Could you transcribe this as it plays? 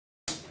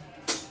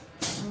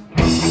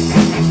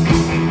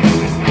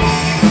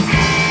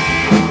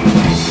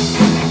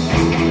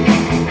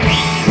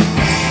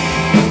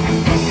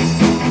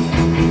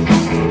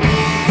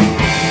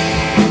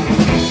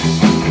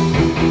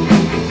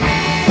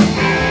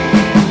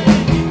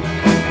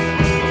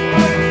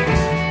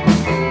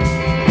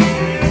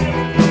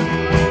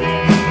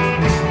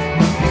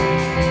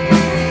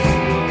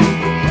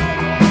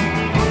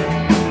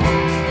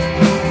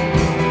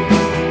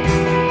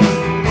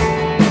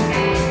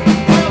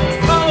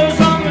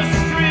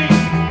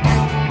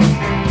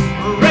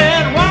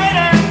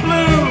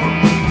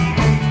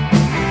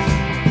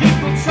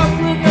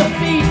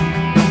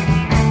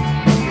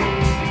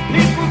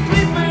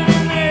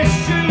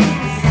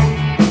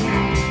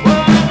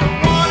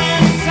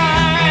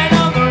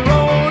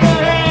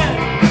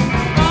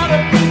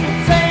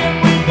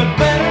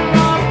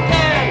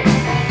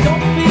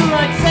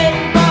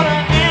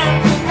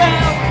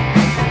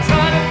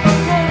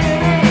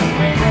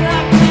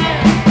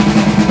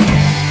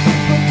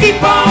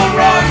Keep on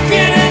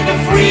rocking in the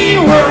free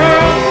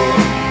world.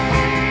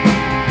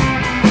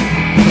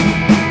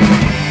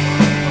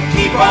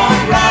 Keep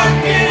on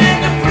rocking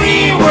in the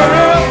free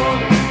world.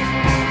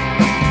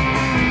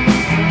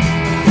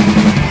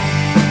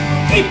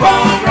 Keep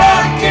on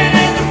rocking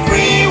in the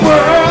free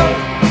world.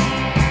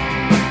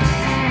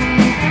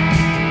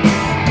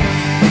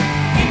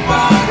 Keep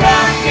on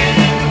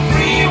rocking in the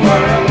free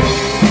world.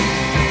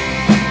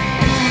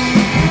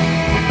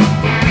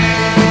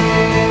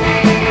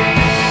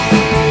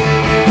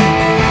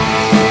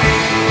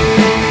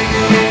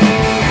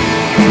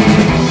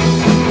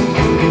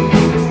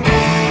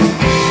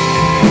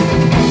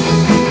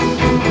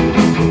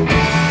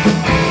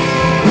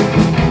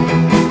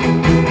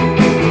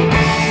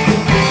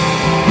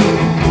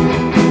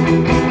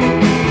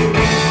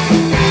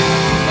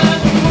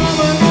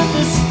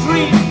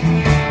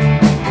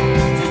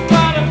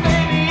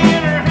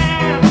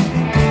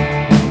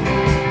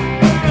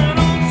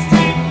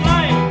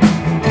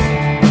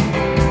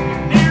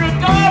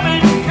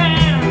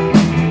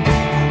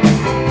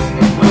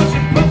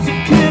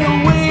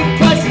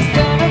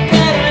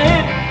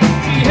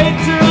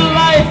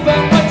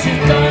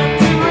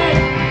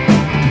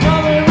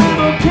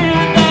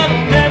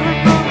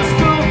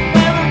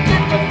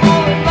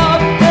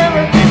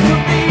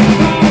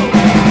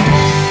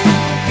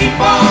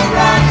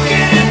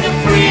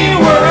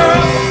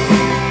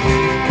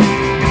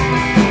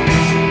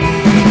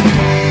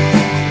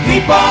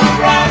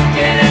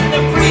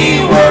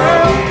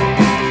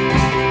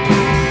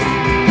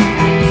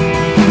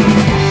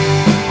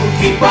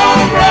 Keep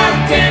on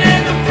rocking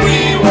in the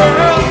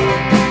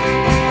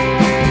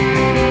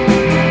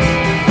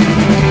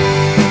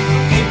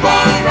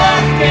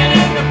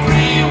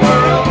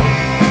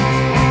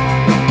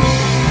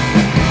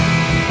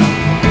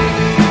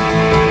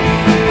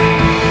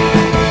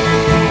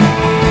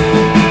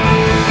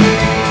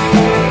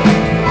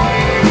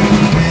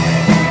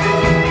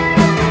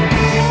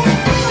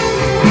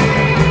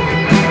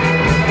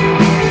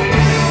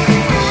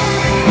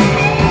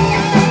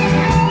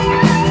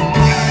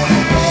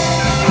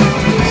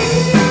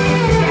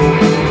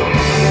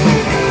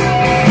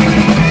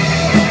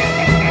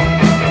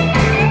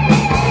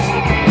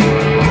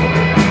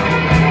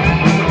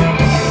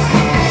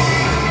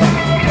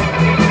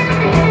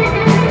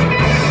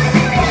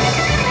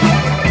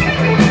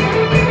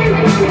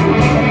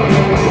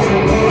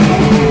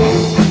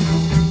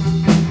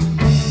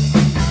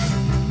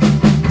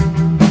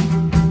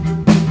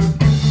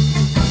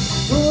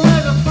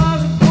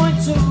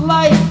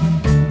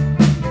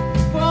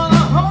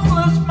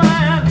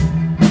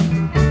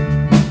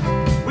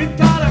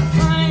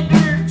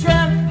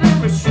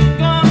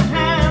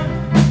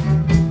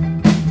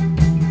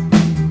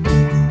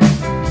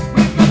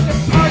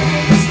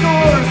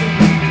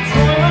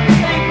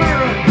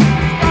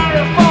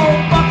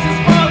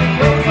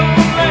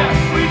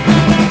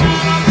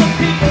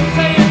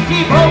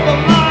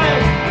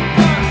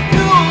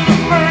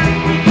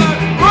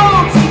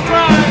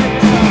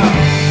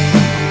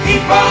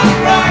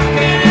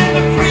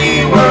free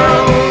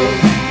world.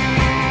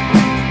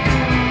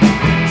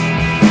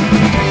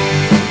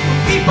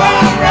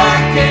 Keep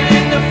on rocking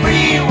in the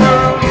free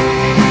world.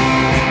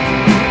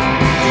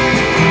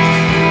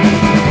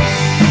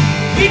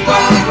 Keep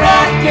on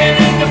rocking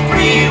in the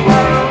free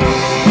world.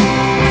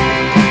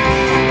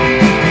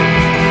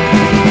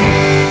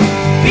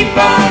 Keep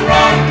on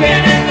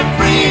rocking in the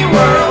free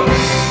world.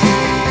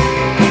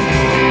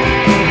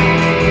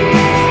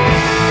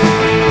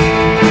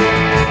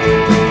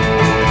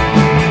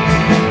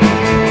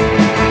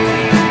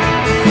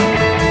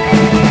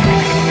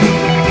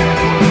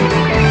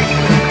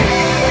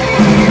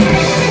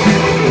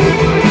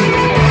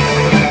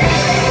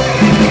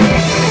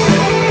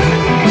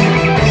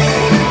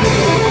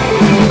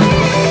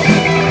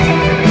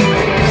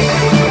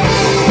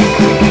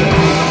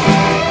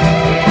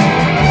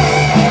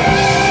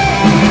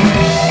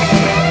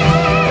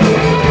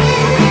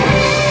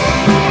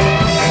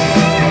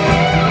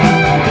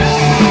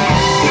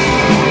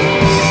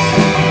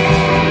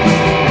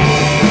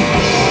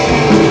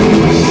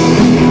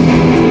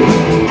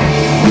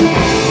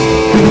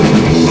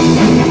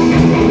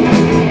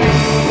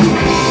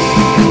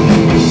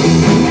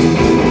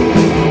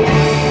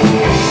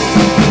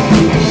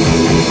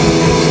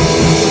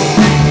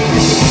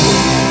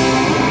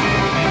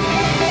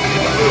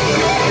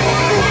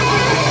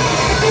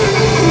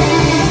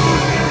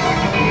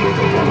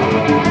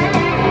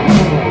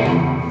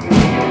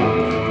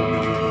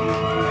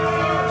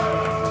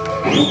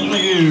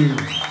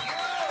 Thank you.